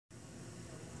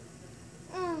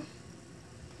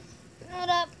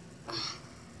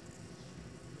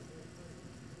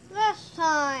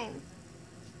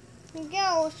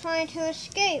Miguel was trying to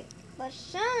escape, but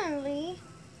suddenly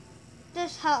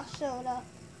this house showed up.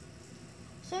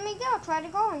 So Miguel tried to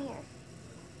go in here.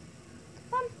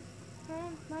 Bum,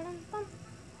 bum, bum, bum.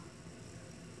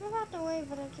 I'm about to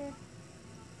wave at you. I'm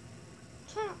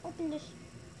trying to open this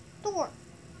door.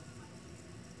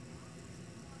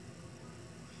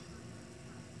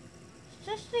 Is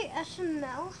this the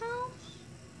SML house?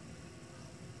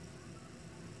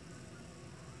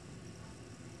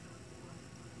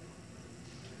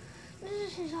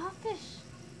 This is his office.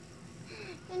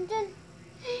 And then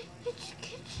it's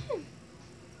kitchen.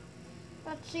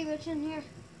 Let's see what's in here.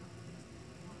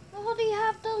 Oh, they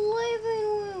have the living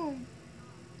room.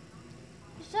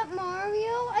 Is that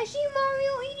Mario? I see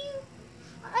Mario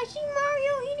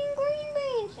eating green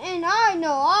beans. And I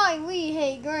know we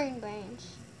hate green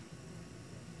beans.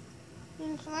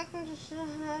 And so I can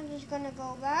just gonna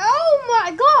go back. Oh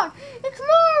my god! It's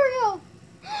Mario!